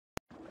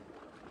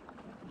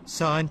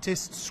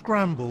Scientists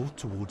scramble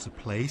towards a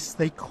place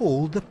they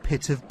call the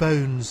Pit of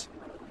Bones.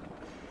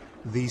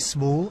 These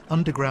small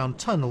underground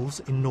tunnels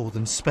in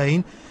northern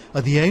Spain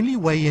are the only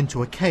way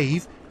into a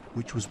cave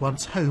which was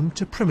once home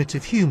to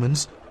primitive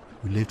humans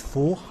who lived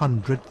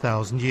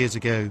 400,000 years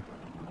ago.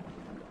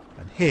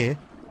 And here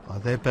are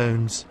their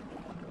bones,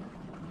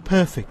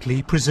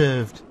 perfectly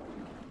preserved.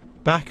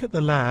 Back at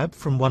the lab,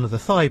 from one of the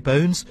thigh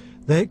bones,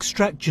 they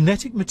extract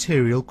genetic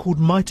material called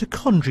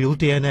mitochondrial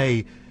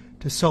DNA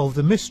to solve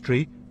the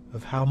mystery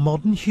of how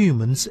modern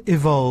humans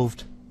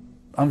evolved.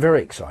 I'm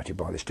very excited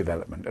by this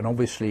development, and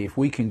obviously if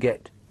we can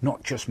get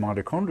not just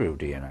mitochondrial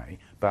DNA,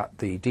 but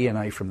the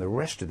DNA from the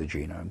rest of the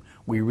genome,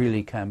 we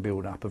really can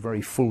build up a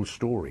very full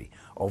story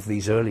of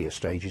these earlier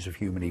stages of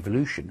human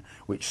evolution,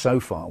 which so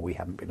far we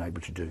haven't been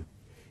able to do.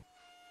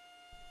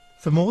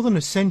 For more than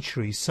a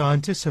century,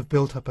 scientists have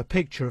built up a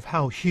picture of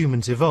how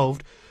humans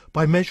evolved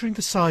by measuring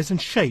the size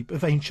and shape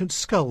of ancient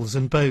skulls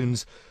and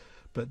bones.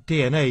 But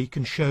DNA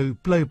can show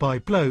blow by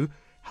blow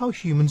how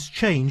humans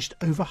changed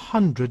over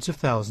hundreds of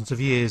thousands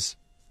of years.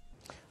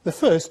 The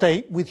first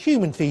ape with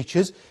human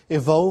features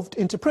evolved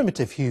into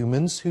primitive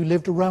humans who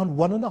lived around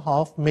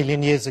 1.5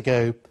 million years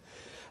ago.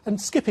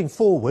 And skipping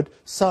forward,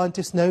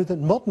 scientists know that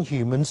modern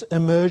humans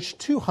emerged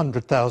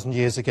 200,000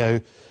 years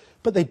ago.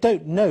 But they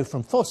don't know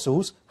from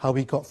fossils how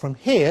we got from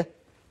here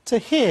to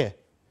here.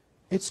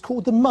 It's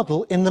called the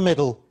muddle in the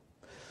middle.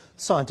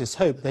 Scientists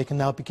hope they can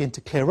now begin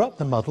to clear up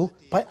the muddle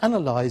by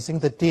analysing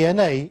the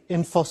DNA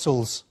in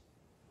fossils.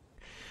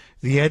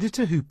 The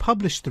editor who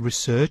published the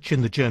research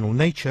in the journal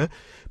Nature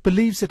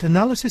believes that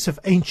analysis of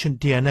ancient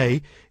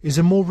DNA is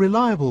a more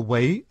reliable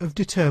way of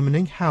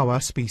determining how our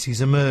species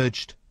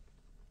emerged.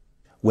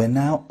 We're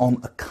now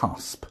on a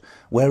cusp,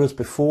 whereas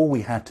before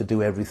we had to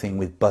do everything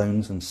with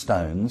bones and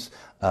stones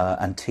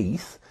and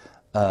teeth.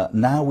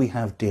 Now we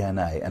have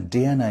DNA, and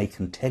DNA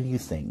can tell you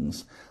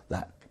things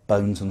that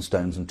bones and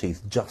stones and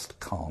teeth just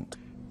can't.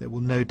 There will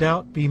no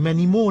doubt be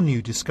many more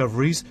new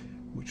discoveries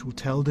which will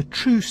tell the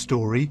true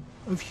story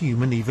of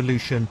human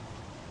evolution.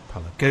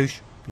 Pala Ghosh,